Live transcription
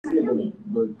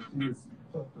but he's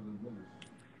tough to the niggas.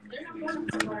 They're not going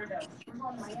to Florida. We're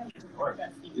going to Miami.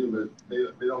 Yeah, but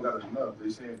they don't got enough. They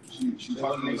saying she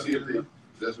talking to them to see if they.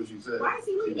 That's what she said. Why is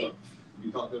he leaving?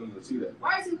 You talk to them to see that.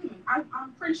 Why is he leaving?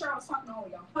 I'm pretty sure I was talking to all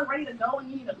of y'all. We're ready to go and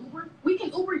you need an Uber. We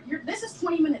can Uber. This is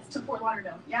 20 minutes to Fort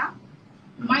Lauderdale. Yeah.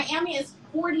 Miami is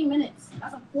 40 minutes.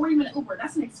 That's a 40-minute Uber.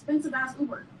 That's an expensive ass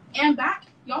Uber. And back.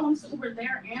 Y'all want us to Uber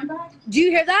there and back? Do you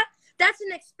hear that? That's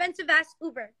an expensive ass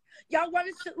Uber. Y'all want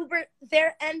us to Uber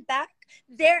there and back?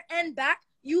 There and back?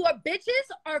 You are bitches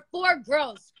or 4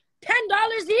 girls?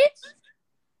 $10 each?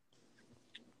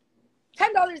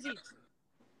 $10 each.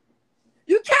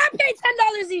 You can't pay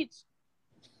 $10 each.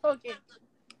 Okay.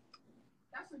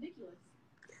 That's ridiculous.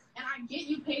 And I get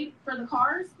you paid for the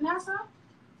cars, NASA.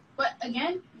 But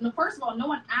again, first of all, no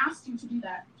one asked you to do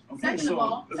that. Okay, second of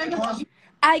all,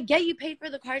 I get you paid for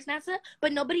the cars, NASA,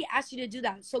 but nobody asked you to do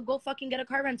that. So go fucking get a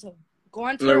car rental. Go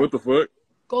on Turo. Like, what the fuck?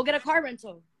 Go get a car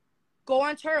rental. Go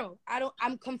on Turo.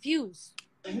 I'm confused.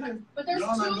 But there's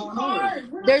 2 cars.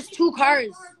 There's 2 cars.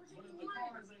 But if the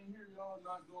cars ain't here, y'all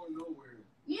not going nowhere.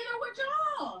 Neither would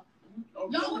y'all.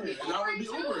 Okay, Y'all would be Ubering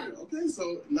too. Okay,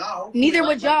 so now. Neither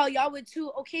would y'all. Y'all would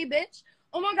too. Okay, bitch.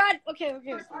 Oh my God. Okay. So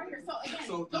again,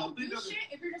 don't do shit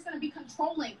if you're just gonna be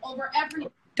controlling over every.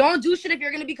 Don't do shit if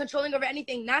you're gonna be controlling over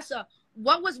anything. NASA,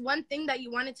 what was one thing that you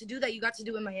wanted to do that you got to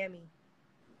do in Miami?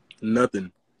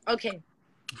 Nothing. Okay.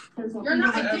 You're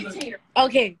not a dictator.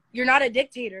 Okay, you're not a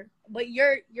dictator, but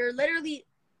you're literally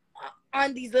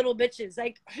on these little bitches.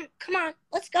 Like, come on,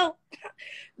 let's go.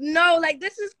 No, like,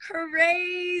 this is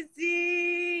crazy.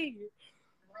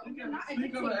 You're not a You're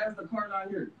gonna ask the car down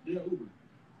here. Yeah, Uber.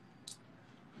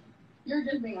 You're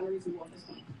just being unreasonable at this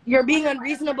point. You're being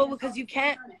unreasonable because you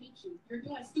can't. You're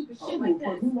doing stupid shit like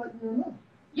this.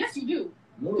 Yes, you do.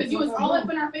 Because you was all up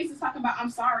in our faces talking about I'm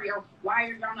sorry or why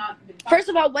are y'all not. First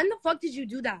of all, when the fuck did you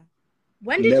do that?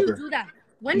 When did you do that?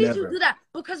 When did you do that?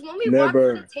 Because when we walked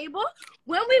to the table,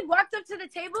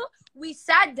 we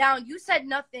sat down. You said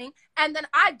nothing, and then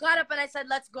I got up and I said,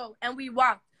 "Let's go," and we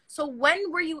walked. So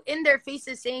when were you in their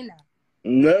faces saying that?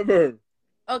 Never.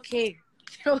 Okay.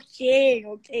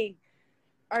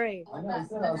 All right. I never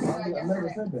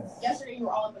said that. Yesterday you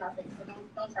were all up in our faces, so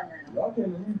don't try right now. Y'all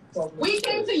came to me. We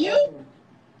came to you?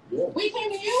 Yeah. We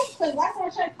came to you? Because last time I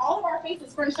checked, all of our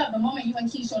faces furnished up the moment you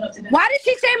and Key showed up to dinner. Why did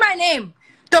she say my name?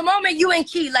 The moment you and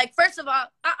Key. Like, first of all,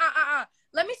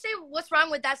 Let me say what's wrong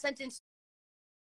with that sentence.